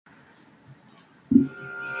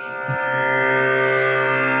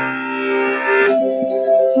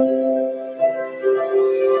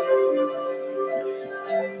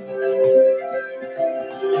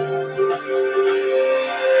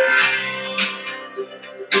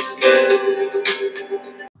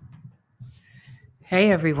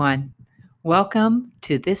Hey everyone, welcome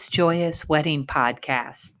to this Joyous Wedding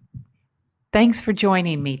Podcast. Thanks for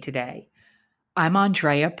joining me today. I'm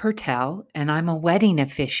Andrea Pertel, and I'm a wedding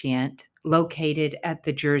officiant located at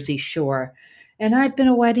the Jersey Shore. And I've been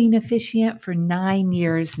a wedding officiant for 9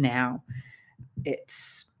 years now.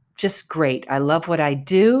 It's just great. I love what I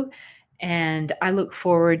do, and I look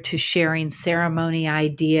forward to sharing ceremony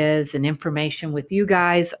ideas and information with you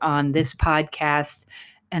guys on this podcast.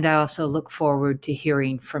 And I also look forward to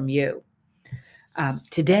hearing from you.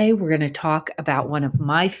 Today, we're going to talk about one of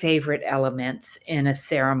my favorite elements in a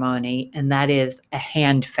ceremony, and that is a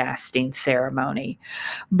hand fasting ceremony.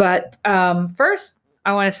 But first,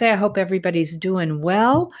 I want to say I hope everybody's doing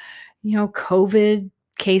well. You know, COVID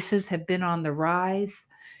cases have been on the rise.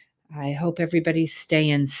 I hope everybody's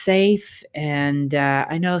staying safe. And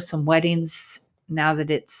I know some weddings, now that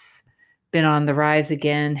it's been on the rise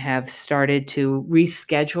again, have started to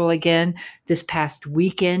reschedule again. This past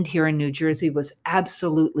weekend here in New Jersey was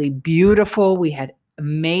absolutely beautiful. We had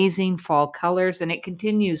amazing fall colors, and it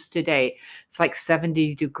continues today. It's like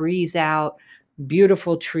 70 degrees out,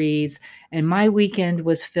 beautiful trees. And my weekend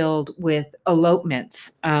was filled with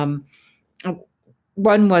elopements.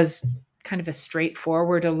 One was kind of a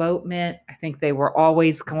straightforward elopement. I think they were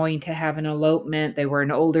always going to have an elopement. They were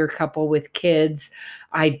an older couple with kids.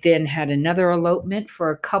 I then had another elopement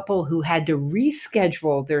for a couple who had to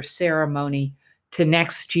reschedule their ceremony to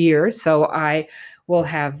next year. So I will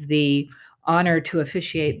have the honor to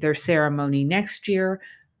officiate their ceremony next year.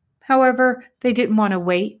 However, they didn't want to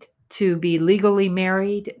wait to be legally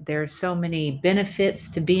married. There's so many benefits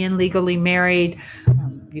to being legally married.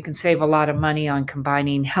 You can save a lot of money on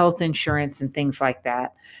combining health insurance and things like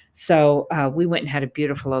that. So we went and had a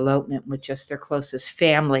beautiful elopement with just their closest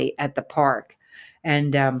family at the park.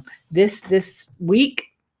 And this week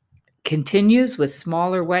continues with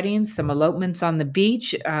smaller weddings, some elopements on the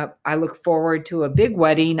beach. I look forward to a big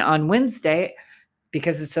wedding on Wednesday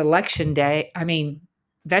because it's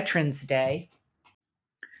Veterans Day.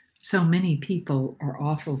 So many people are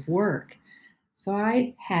off of work. So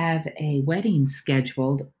I have a wedding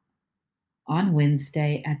scheduled on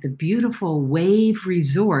Wednesday at the beautiful Wave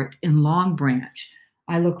Resort in Long Branch.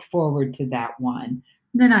 I look forward to that one.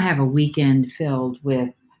 And then I have a weekend filled with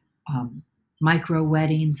micro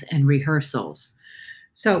weddings and rehearsals.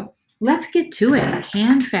 So let's get to it.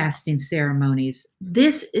 Hand fasting ceremonies.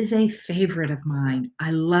 This is a favorite of mine.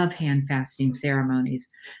 I love hand fasting ceremonies.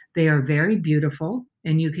 They are very beautiful,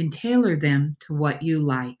 and you can tailor them to what you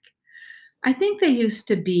like. I think they used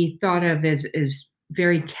to be thought of as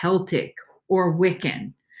very Celtic or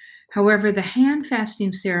Wiccan. However, the hand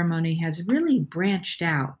fasting ceremony has really branched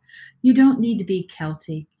out. You don't need to be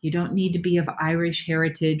Celtic. You don't need to be of Irish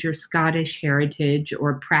heritage or Scottish heritage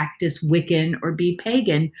or practice Wiccan or be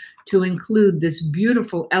pagan to include this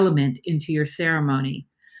beautiful element into your ceremony.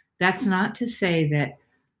 That's not to say that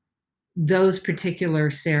those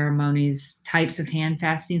particular ceremonies, types of hand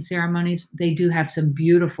fasting ceremonies, they do have some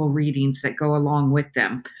beautiful readings that go along with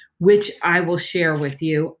them, which I will share with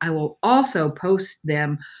you. I will also post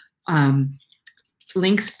them,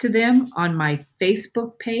 links to them on my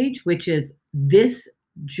Facebook page, which is This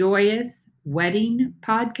Joyous Wedding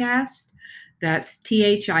Podcast. That's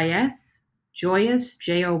THIS, Joyous,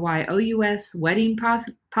 JOYOUS Wedding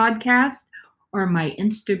Podcast, or my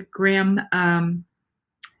Instagram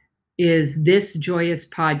is This Joyous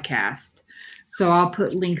Podcast. So I'll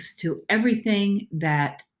put links to everything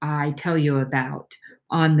that I tell you about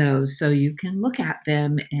on those so you can look at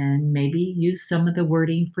them and maybe use some of the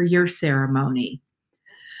wording for your ceremony.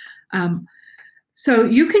 So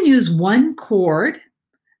you can use one cord.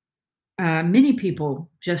 Many people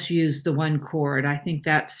just use the one cord. I think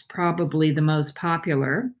that's probably the most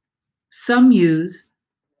popular. Some use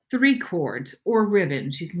 3 cords or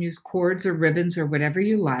ribbons. You can use cords or ribbons or whatever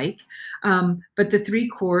you like. But the 3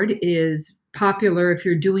 cord is popular if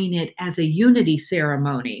you're doing it as a unity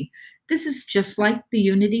ceremony. This is just like the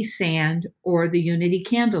unity sand or the unity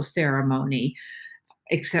candle ceremony,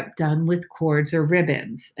 except done with cords or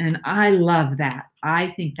ribbons. And I love that. I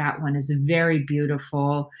think that one is very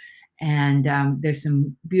beautiful. And there's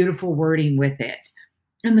some beautiful wording with it.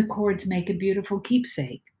 And the cords make a beautiful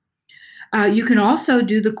keepsake. You can also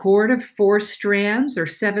do the cord of 4 strands or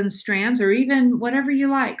 7 strands, or even whatever you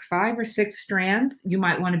like, 5 or 6 strands. You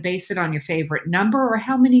might want to base it on your favorite number or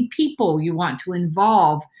how many people you want to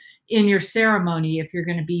involve in your ceremony if you're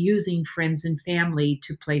going to be using friends and family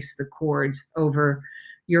to place the cords over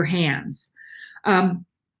your hands.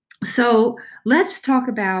 So let's talk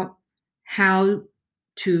about how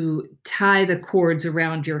to tie the cords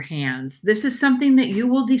around your hands. This is something that you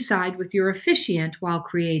will decide with your officiant while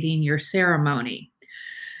creating your ceremony.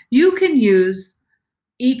 You can use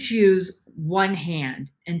one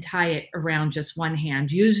hand and tie it around just one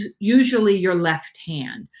hand, usually your left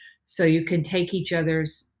hand. So you can take each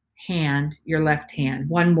other's hand, your left hand.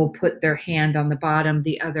 One will put their hand on the bottom,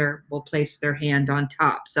 the other will place their hand on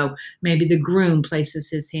top. So maybe the groom places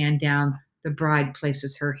his hand down, the bride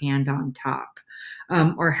places her hand on top,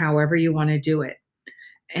 or however you want to do it.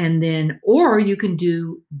 And then, or you can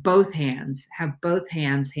do both hands, have both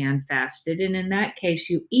hands hand fasted. And in that case,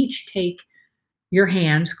 you each take your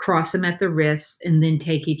hands, cross them at the wrists, and then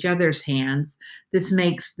take each other's hands. This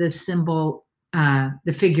makes the symbol,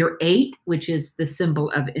 the figure 8, which is the symbol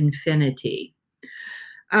of infinity.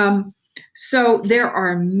 So there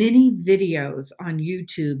are many videos on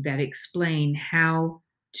YouTube that explain how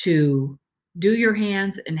to do your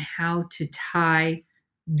hands and how to tie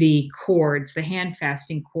the cords, the hand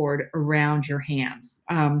fasting cord around your hands.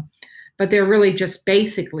 But they're really just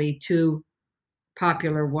basically two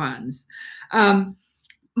popular ones.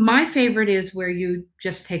 My favorite is where you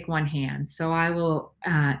just take one hand. So I will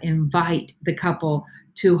invite the couple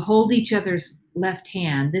to hold each other's left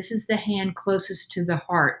hand. This is the hand closest to the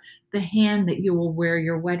heart, the hand that you will wear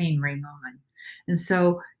your wedding ring on. And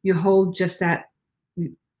so you hold just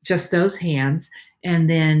those hands, and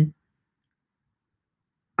then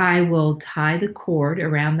I will tie the cord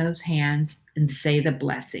around those hands and say the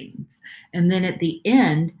blessings. And then at the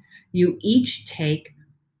end, you each take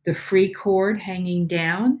the free cord hanging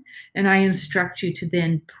down, and I instruct you to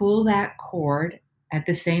then pull that cord at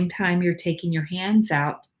the same time you're taking your hands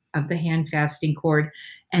out of the hand fasting cord,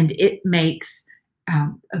 and it makes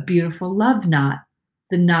a beautiful love knot,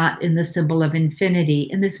 the knot in the symbol of infinity.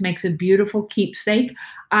 And this makes a beautiful keepsake.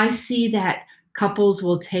 I see that couples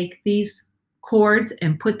will take these cords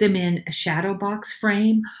and put them in a shadow box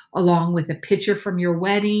frame along with a picture from your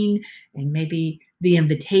wedding and maybe the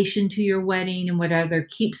invitation to your wedding and what other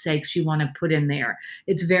keepsakes you want to put in there.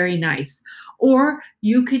 It's very nice. Or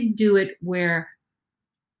you can do it where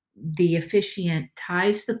the officiant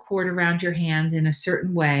ties the cord around your hand in a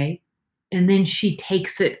certain way, and then she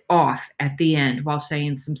takes it off at the end while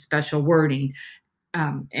saying some special wording,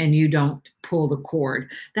 and you don't pull the cord.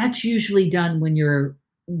 That's usually done when you're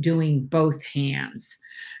doing both hands.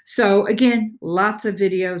 So again, lots of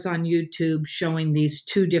videos on YouTube showing these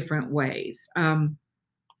two different ways.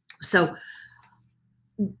 So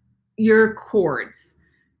your cords,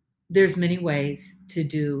 there's many ways to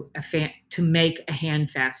do to make a hand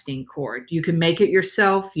fasting cord. You can make it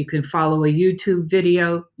yourself. You can follow a YouTube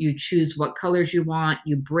video. You choose what colors you want.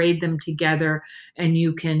 You braid them together, and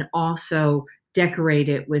you can also decorate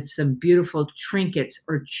it with some beautiful trinkets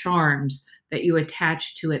or charms that you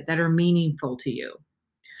attach to it that are meaningful to you.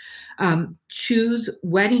 Choose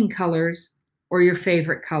wedding colors or your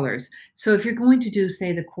favorite colors. So if you're going to do,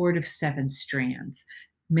 say, the cord of 7 strands,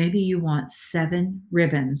 maybe you want 7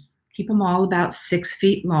 ribbons. Keep them all about 6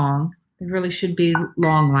 feet long. They really should be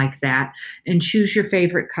long like that. And choose your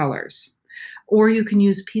favorite colors. Or you can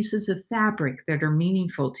use pieces of fabric that are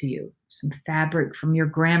meaningful to you. Some fabric from your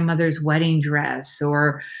grandmother's wedding dress,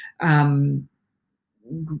 or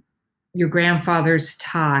your grandfather's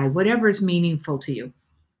tie, whatever is meaningful to you.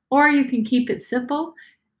 Or you can keep it simple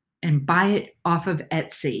and buy it off of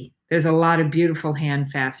Etsy. There's a lot of beautiful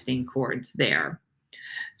hand fasting cords there.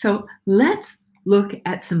 So let's look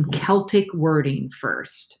at some Celtic wording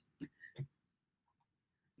first.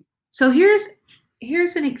 So here's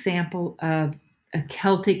an example of a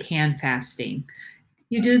Celtic hand fasting.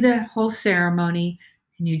 You do the whole ceremony,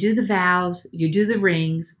 and you do the vows, you do the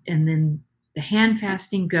rings, and then the hand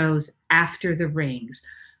fasting goes after the rings.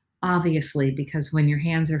 Obviously, because when your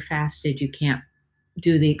hands are fasted, you can't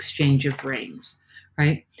do the exchange of rings,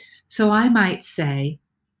 right? So I might say,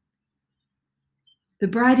 the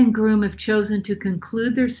bride and groom have chosen to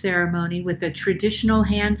conclude their ceremony with a traditional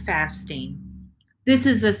hand fasting. This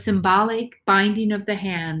is a symbolic binding of the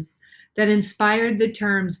hands that inspired the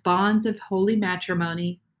terms bonds of holy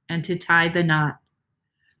matrimony and to tie the knot.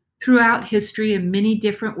 Throughout history, in many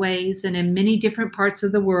different ways and in many different parts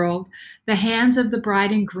of the world, the hands of the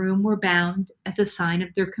bride and groom were bound as a sign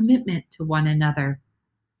of their commitment to one another.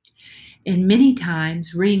 And many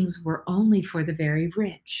times, rings were only for the very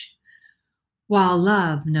rich, while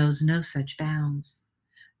love knows no such bounds.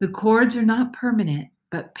 The cords are not permanent,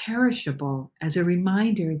 but perishable, as a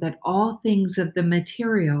reminder that all things of the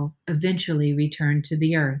material eventually return to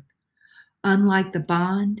the earth, unlike the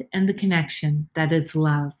bond and the connection that is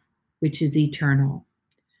love, which is eternal.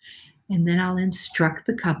 And then I'll instruct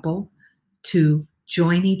the couple to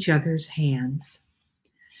join each other's hands.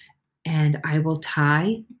 And I will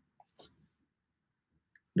tie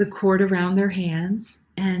the cord around their hands,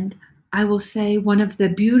 and I will say one of the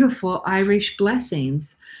beautiful Irish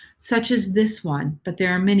blessings, such as this one, but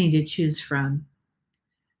there are many to choose from.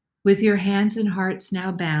 With your hands and hearts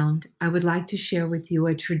now bound, I would like to share with you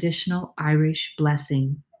a traditional Irish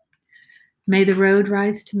blessing. May the road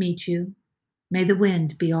rise to meet you. May the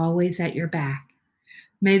wind be always at your back.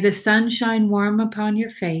 May the sun shine warm upon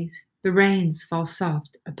your face, the rains fall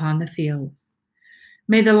soft upon the fields.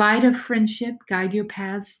 May the light of friendship guide your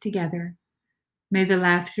paths together. May the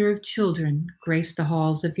laughter of children grace the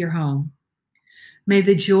halls of your home. May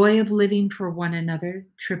the joy of living for one another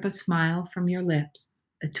trip a smile from your lips,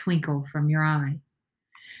 a twinkle from your eye.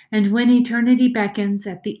 And when eternity beckons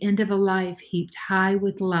at the end of a life heaped high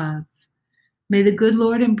with love, may the good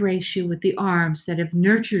Lord embrace you with the arms that have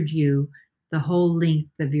nurtured you the whole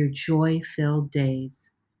length of your joy-filled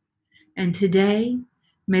days. And today,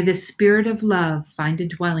 may the spirit of love find a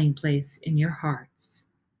dwelling place in your hearts.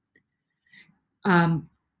 And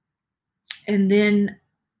then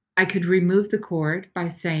I could remove the cord by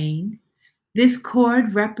saying, this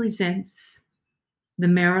cord represents the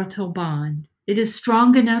marital bond. It is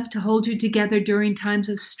strong enough to hold you together during times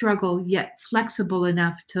of struggle, yet flexible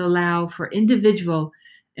enough to allow for individual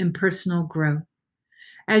and personal growth.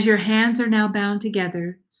 As your hands are now bound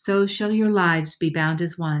together, so shall your lives be bound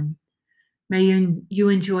as one. May you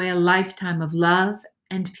enjoy a lifetime of love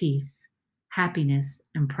and peace, happiness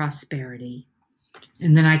and prosperity.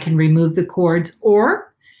 And then I can remove the cords,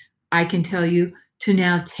 or I can tell you to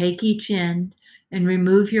now take each end and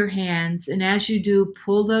remove your hands. And as you do,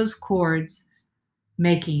 pull those cords,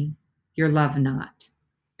 making your love knot.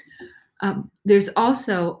 There's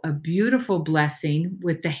also a beautiful blessing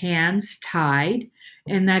with the hands tied,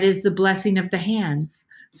 and that is the blessing of the hands.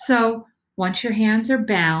 So once your hands are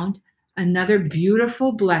bound, another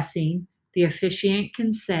beautiful blessing the officiant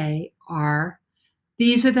can say are,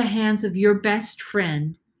 these are the hands of your best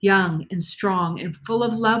friend, young and strong and full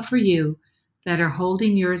of love for you, that are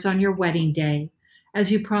holding yours on your wedding day,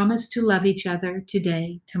 as you promise to love each other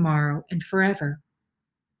today, tomorrow, and forever.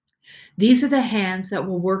 These are the hands that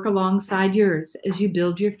will work alongside yours as you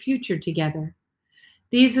build your future together.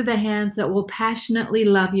 These are the hands that will passionately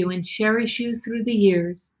love you and cherish you through the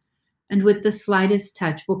years, and with the slightest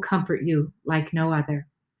touch will comfort you like no other.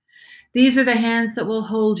 These are the hands that will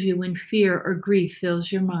hold you when fear or grief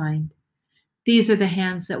fills your mind. These are the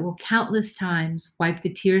hands that will countless times wipe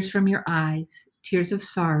the tears from your eyes, tears of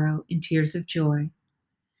sorrow and tears of joy.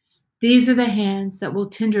 These are the hands that will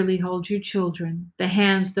tenderly hold your children, the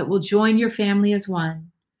hands that will join your family as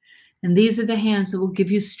one. And these are the hands that will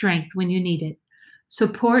give you strength when you need it,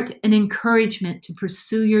 support and encouragement to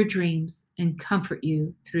pursue your dreams, and comfort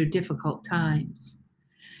you through difficult times.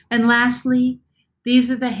 And lastly, these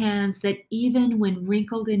are the hands that even when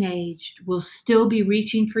wrinkled and aged will still be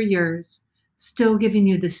reaching for yours, still giving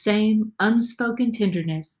you the same unspoken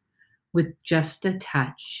tenderness with just a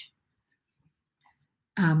touch.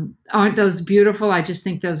 Aren't those beautiful? I just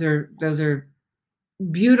think those are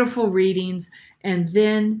beautiful readings. And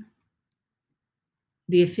then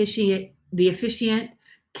the officiant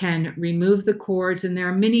can remove the cords, and there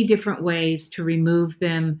are many different ways to remove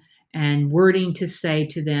them and wording to say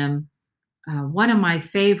to them. One of my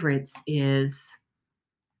favorites is,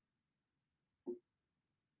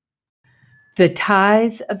 the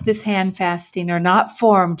ties of this hand fasting are not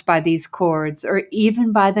formed by these cords or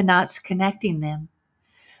even by the knots connecting them.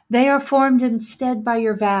 They are formed instead by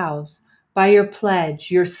your vows, by your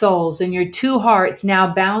pledge, your souls, and your two hearts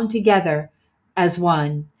now bound together as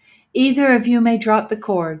one. Either of you may drop the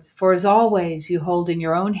cords, for as always you hold in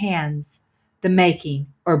your own hands the making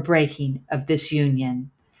or breaking of this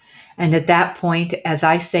union. And at that point, as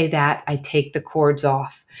I say that, I take the cords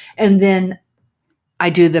off. And then I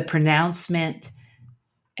do the pronouncement,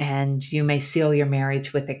 and you may seal your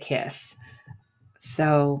marriage with a kiss.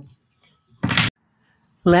 So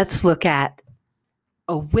let's look at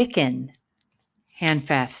a Wiccan hand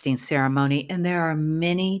fasting ceremony. And there are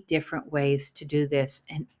many different ways to do this,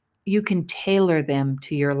 and you can tailor them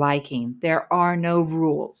to your liking. There are no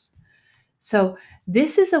rules. So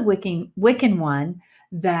this is a Wiccan one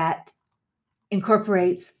that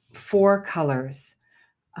incorporates 4 colors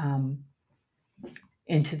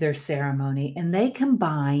into their ceremony, and they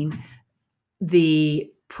combine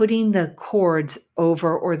the putting the cords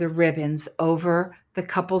over, or the ribbons over, the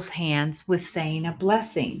couple's hands with saying a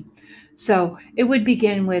blessing. So it would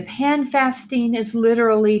begin with, hand fasting is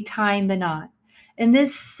literally tying the knot. In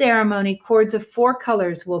this ceremony, cords of 4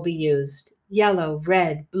 colors will be used: yellow,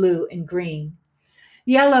 red, blue, and green.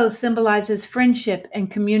 Yellow symbolizes friendship and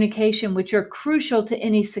communication, which are crucial to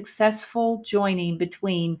any successful joining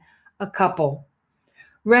between a couple.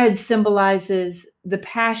 Red symbolizes the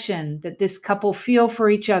passion that this couple feel for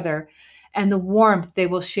each other and the warmth they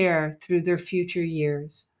will share through their future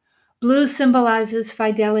years. Blue symbolizes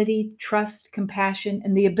fidelity, trust, compassion,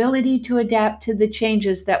 and the ability to adapt to the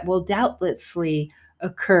changes that will doubtlessly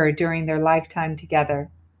occur during their lifetime together.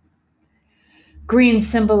 Green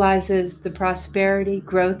symbolizes the prosperity,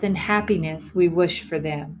 growth, and happiness we wish for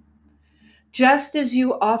them. Just as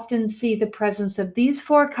you often see the presence of these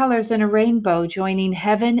four colors in a rainbow joining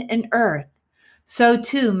heaven and earth, so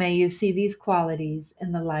too may you see these qualities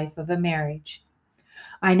in the life of a marriage.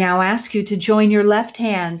 I now ask you to join your left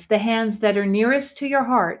hands, the hands that are nearest to your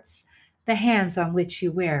hearts, the hands on which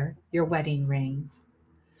you wear your wedding rings.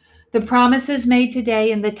 The promises made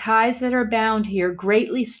today and the ties that are bound here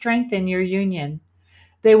greatly strengthen your union.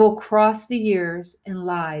 They will cross the years and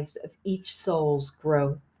lives of each soul's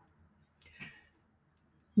growth.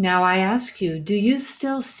 Now I ask you, do you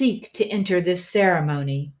still seek to enter this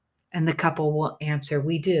ceremony? And the couple will answer,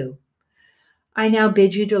 we do. I now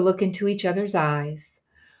bid you to look into each other's eyes.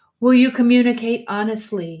 Will you communicate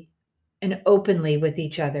honestly and openly with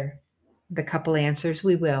each other? The couple answers,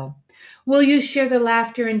 we will. Will you share the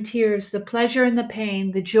laughter and tears, the pleasure and the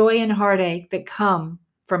pain, the joy and heartache that come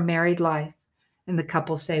from married life? And the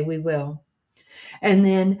couple say, we will. And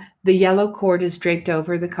then the yellow cord is draped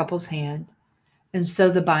over the couple's hand. And so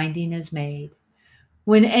the binding is made.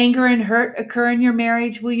 When anger and hurt occur in your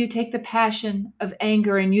marriage, will you take the passion of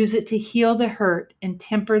anger and use it to heal the hurt and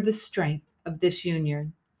temper the strength of this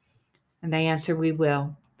union? And they answer, we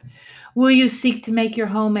will. Will you seek to make your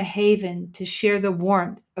home a haven to share the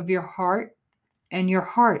warmth of your heart and your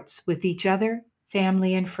hearts with each other,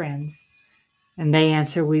 family, and friends? And they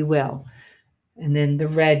answer, we will. And then the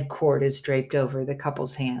red cord is draped over the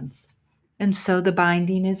couple's hands. And so the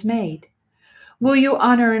binding is made. Will you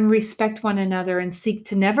honor and respect one another and seek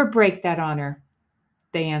to never break that honor?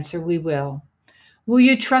 They answer, we will. Will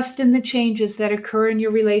you trust in the changes that occur in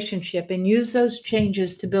your relationship and use those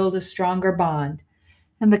changes to build a stronger bond?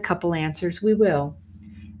 And the couple answers, we will.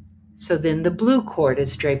 So then the blue cord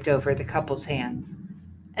is draped over the couple's hands.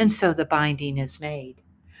 And so the binding is made.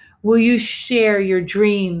 Will you share your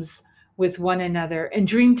dreams with one another and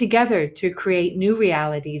dream together to create new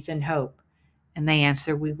realities and hope? And they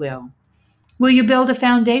answer, we will. Will you build a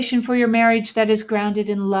foundation for your marriage that is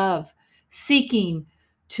grounded in love, seeking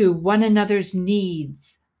to one another's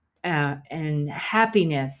needs and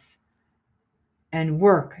happiness, and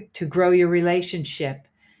work to grow your relationship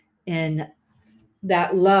in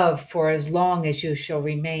that love for as long as you shall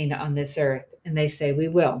remain on this earth? And they say, we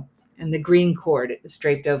will. And the green cord is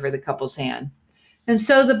draped over the couple's hand. And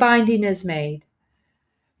so the binding is made.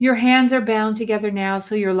 Your hands are bound together now,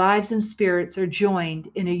 so your lives and spirits are joined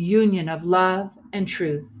in a union of love and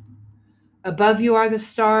truth. Above you are the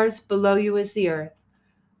stars, below you is the earth.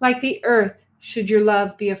 Like the earth, should your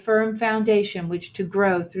love be a firm foundation which to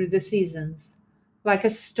grow through the seasons. Like a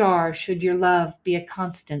star, should your love be a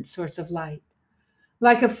constant source of light.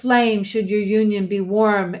 Like a flame, should your union be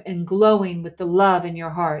warm and glowing with the love in your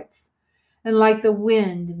hearts. And like the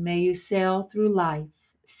wind, may you sail through life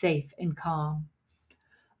safe and calm.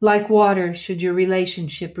 Like water, should your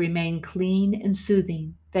relationship remain clean and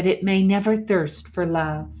soothing, that it may never thirst for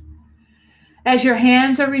love. As your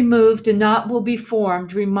hands are removed, a knot will be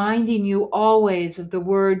formed, reminding you always of the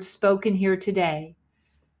words spoken here today.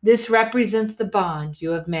 This represents the bond you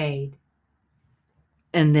have made.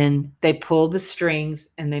 And then they pull the strings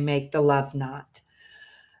and they make the love knot.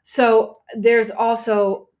 So there's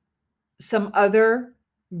also some other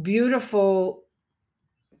beautiful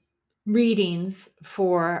readings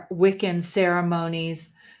for Wiccan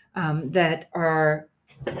ceremonies that are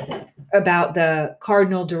about the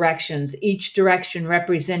cardinal directions, each direction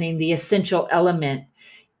representing the essential element: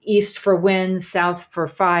 east for wind, south for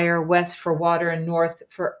fire, west for water, and north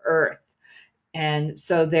for earth. And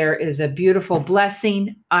so there is a beautiful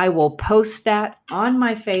blessing. I will post that on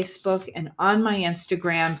my Facebook and on my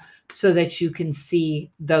Instagram so that you can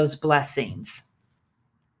see those blessings.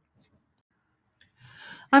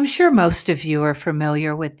 I'm sure most of you are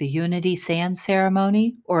familiar with the Unity Sand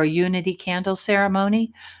Ceremony or Unity Candle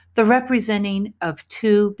Ceremony, the representing of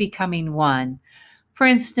two becoming one. For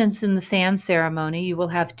instance, in the sand ceremony, you will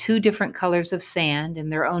have two different colors of sand in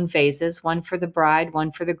their own vases, one for the bride,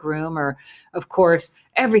 one for the groom, or of course,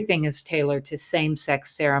 everything is tailored to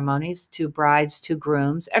same-sex ceremonies, two brides, two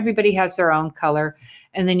grooms. Everybody has their own color,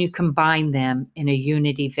 and then you combine them in a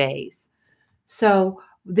unity vase. So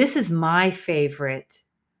this is my favorite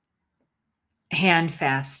hand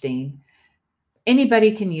fasting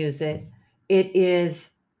Anybody can use it. It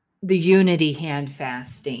is the unity hand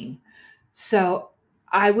fasting. So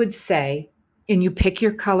I would say, and you pick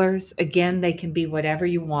your colors. Again, they can be whatever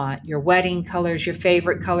you want, your wedding colors, your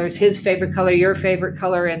favorite colors, his favorite color, your favorite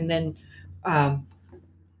color, and then, um,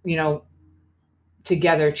 you know,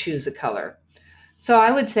 together choose a color. So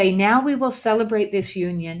I would say now we will celebrate this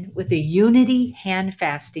union with a unity hand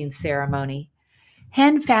fasting ceremony.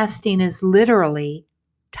 Hand fasting is literally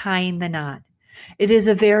tying the knot. It is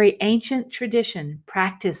a very ancient tradition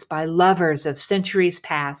practiced by lovers of centuries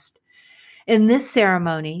past. In this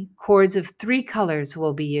ceremony, cords of 3 colors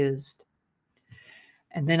will be used.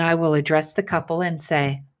 And then I will address the couple and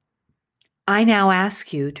say, I now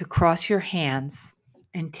ask you to cross your hands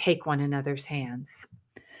and take one another's hands.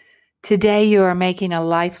 Today, you are making a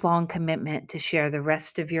lifelong commitment to share the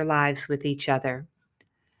rest of your lives with each other.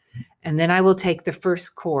 And then I will take the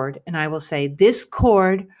first cord and I will say, this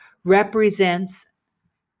cord represents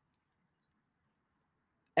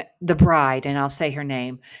the bride, and I'll say her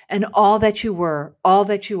name, and all that you were, all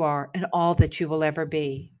that you are, and all that you will ever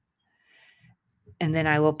be. And then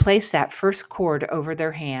I will place that first cord over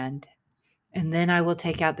their hand. And then I will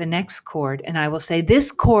take out the next cord and I will say,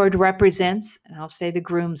 this cord represents, and I'll say the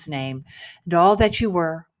groom's name, and all that you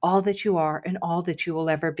were, all that you are, and all that you will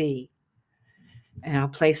ever be. And I'll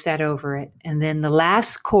place that over it. And then the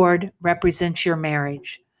last cord represents your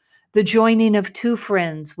marriage, the joining of 2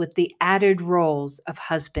 friends with the added roles of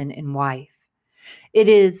husband and wife. It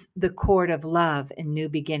is the cord of love and new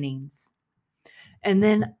beginnings. And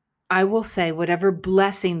then I will say whatever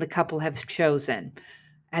blessing the couple have chosen.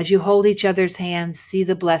 As you hold each other's hands, see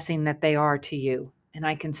the blessing that they are to you. And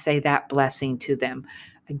I can say that blessing to them.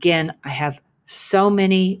 Again, I have so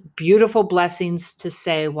many beautiful blessings to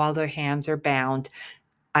say while their hands are bound.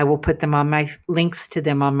 I will put them on my links to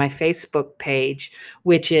them on my Facebook page,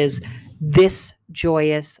 which is This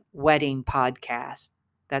Joyous Wedding Podcast.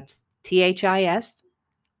 That's THIS,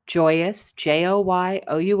 Joyous,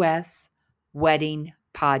 JOYOUS, Wedding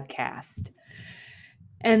Podcast.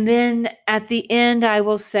 And then at the end, I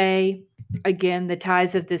will say, again, the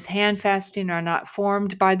ties of this hand fasting are not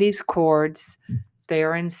formed by these cords. They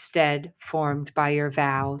are instead formed by your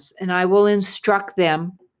vows. And I will instruct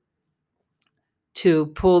them to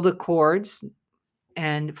pull the cords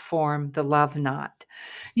and form the love knot.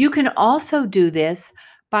 You can also do this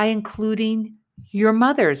by including your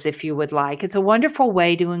mothers if you would like. It's a wonderful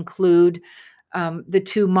way to include the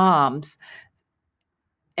 2 moms.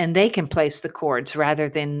 And they can place the cords rather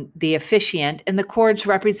than the officiant. And the cords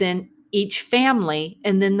represent each family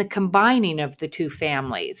and then the combining of the 2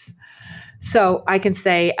 families. So I can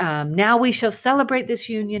say, now we shall celebrate this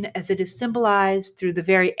union as it is symbolized through the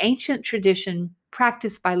very ancient tradition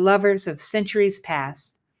practiced by lovers of centuries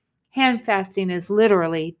past. Hand fasting is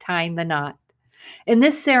literally tying the knot. In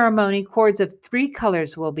this ceremony, cords of 3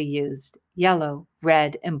 colors will be used: yellow,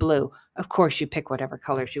 red, and blue. Of course, you pick whatever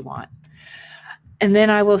colors you want. And then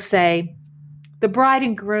I will say, the bride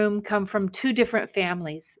and groom come from 2 different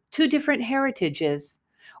families, 2 different heritages.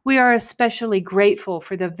 We are especially grateful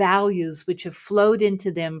for the values which have flowed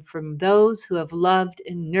into them from those who have loved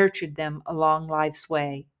and nurtured them along life's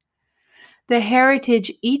way. The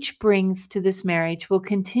heritage each brings to this marriage will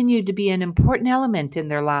continue to be an important element in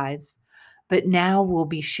their lives, but now will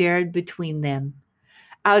be shared between them.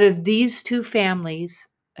 Out of these 2 families,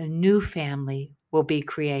 a new family will be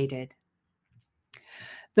created.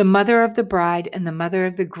 The mother of the bride and the mother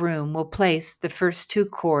of the groom will place the first 2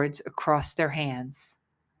 cords across their hands.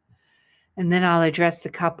 And then I'll address the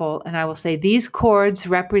couple and I will say, these cords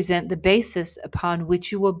represent the basis upon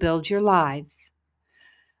which you will build your lives.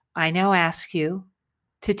 I now ask you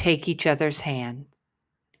to take each other's hand.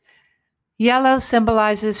 Yellow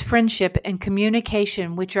symbolizes friendship and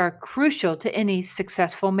communication, which are crucial to any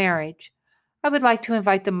successful marriage. I would like to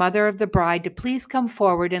invite the mother of the bride to please come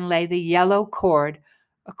forward and lay the yellow cord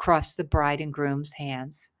across the bride and groom's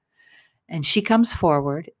hands. And she comes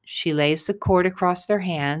forward, she lays the cord across their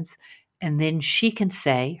hands, and then she can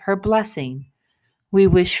say her blessing. We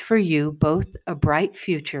wish for you both a bright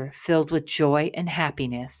future filled with joy and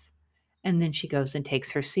happiness. And then she goes and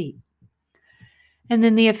takes her seat. And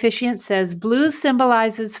then the officiant says, blue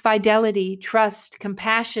symbolizes fidelity, trust,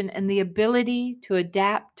 compassion, and the ability to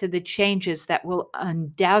adapt to the changes that will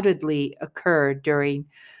undoubtedly occur during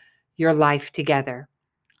your life together.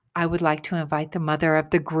 I would like to invite the mother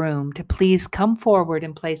of the groom to please come forward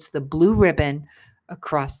and place the blue ribbon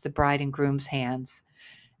across the bride and groom's hands.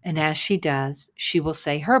 And as she does, she will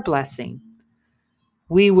say her blessing.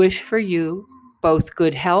 We wish for you both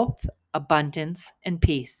good health, abundance, and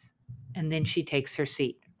peace. And then she takes her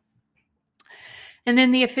seat. And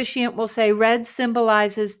then the officiant will say, red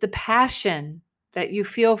symbolizes the passion that you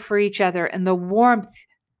feel for each other and the warmth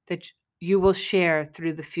that you will share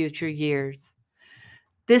through the future years.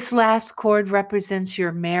 This last chord represents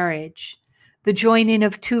your marriage, the joining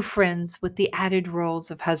of two friends with the added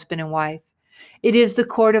roles of husband and wife. It is the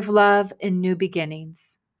chord of love and new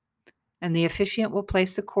beginnings. And the officiant will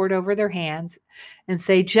place the cord over their hands and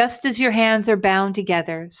say, just as your hands are bound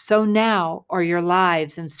together, so now are your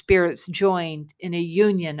lives and spirits joined in a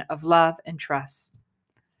union of love and trust.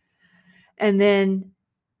 And then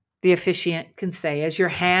the officiant can say, as your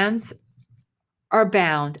hands are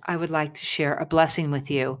bound, I would like to share a blessing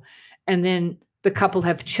with you. And then the couple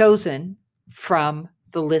have chosen from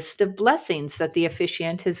the list of blessings that the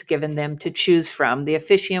officiant has given them to choose from. The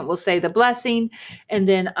officiant will say the blessing and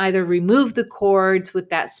then either remove the cords with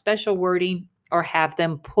that special wording or have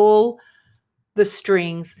them pull the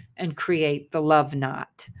strings and create the love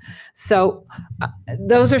knot. So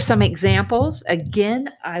those are some examples.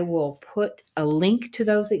 Again, I will put a link to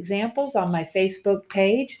those examples on my Facebook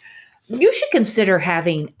page. You should consider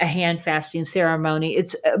having a hand fasting ceremony.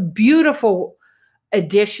 It's a beautiful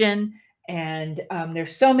addition, and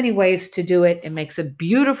there's so many ways to do it. It makes a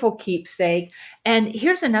beautiful keepsake. And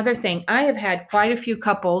here's another thing. I have had quite a few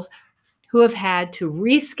couples who have had to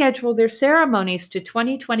reschedule their ceremonies to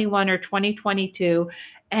 2021 or 2022,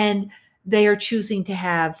 and they are choosing to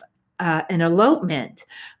have an elopement,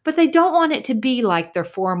 but they don't want it to be like their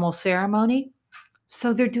formal ceremony.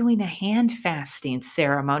 So they're doing a hand fasting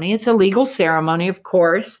ceremony. It's a legal ceremony, of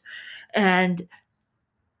course, and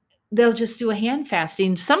they'll just do a hand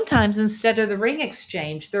fasting. Sometimes instead of the ring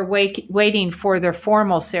exchange, they're waiting for their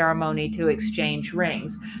formal ceremony to exchange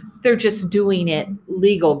rings. They're just doing it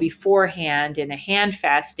legal beforehand in a hand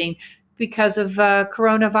fasting because of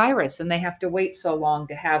coronavirus, and they have to wait so long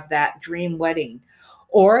to have that dream wedding.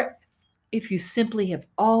 Or if you simply have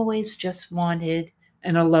always just wanted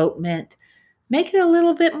an elopement, make it a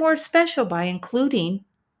little bit more special by including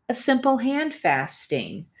a simple hand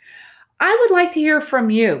fasting. I would like to hear from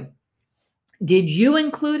you. Did you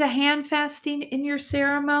include a hand fasting in your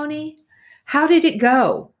ceremony? How did it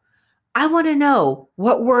go? I want to know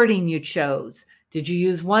what wording you chose. Did you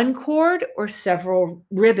use one cord or several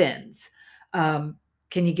ribbons? Can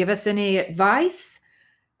you give us any advice?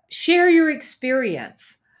 Share your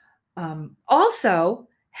experience. Also,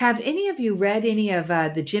 have any of you read any of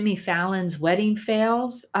the Jimmy Fallon's wedding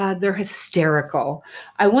fails? They're hysterical.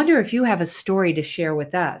 I wonder if you have a story to share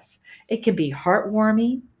with us. It can be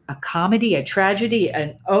heartwarming, a comedy, a tragedy,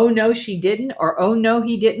 an oh no she didn't or oh no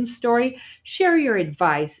he didn't story. Share your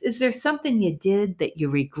advice. Is there something you did that you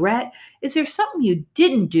regret? Is there something you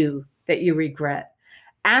didn't do that you regret?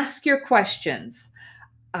 Ask your questions.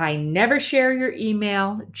 I never share your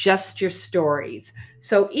email, just your stories.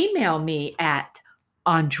 So email me at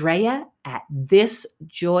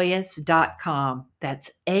Andrea@thisjoyous.com.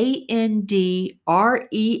 That's ANDREA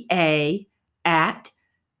at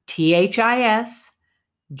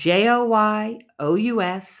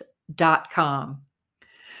THISJOYOUS.com.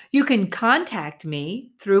 You can contact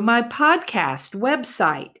me through my podcast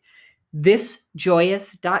website,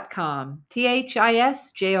 thisjoyous.com,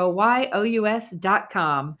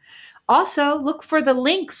 THISJOYOUS.com. Also, look for the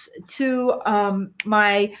links to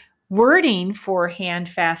my wording for hand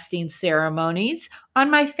fasting ceremonies on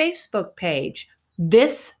my Facebook page,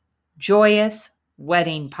 This Joyous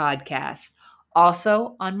Wedding Podcast.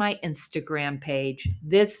 Also on my Instagram page,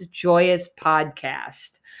 This Joyous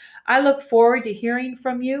Podcast. I look forward to hearing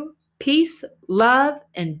from you. Peace, love,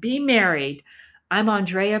 and be married. I'm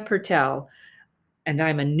Andrea Pertel, and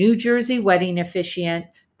I'm a New Jersey wedding officiant.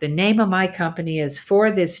 The name of my company is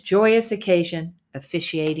For This Joyous Occasion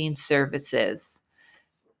Officiating Services.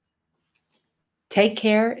 Take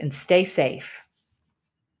care and stay safe.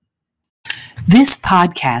 This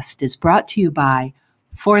podcast is brought to you by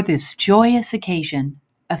For This Joyous Occasion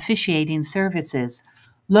Officiating Services,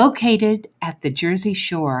 located at the Jersey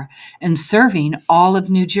Shore and serving all of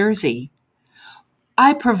New Jersey.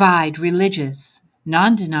 I provide religious,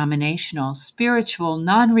 non-denominational, spiritual,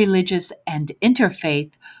 non-religious, and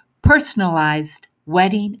interfaith personalized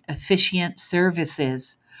wedding officiant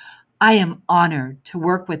services. I am honored to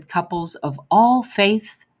work with couples of all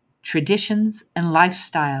faiths, traditions, and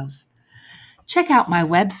lifestyles. Check out my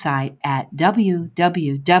website at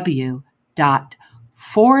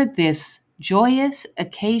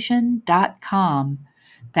www.forthisjoyousoccasion.com.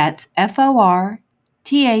 That's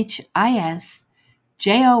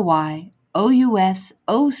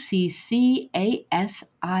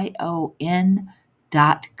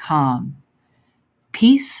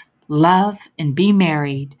Peace, love, and be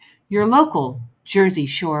married. Your local Jersey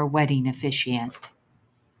Shore wedding officiant.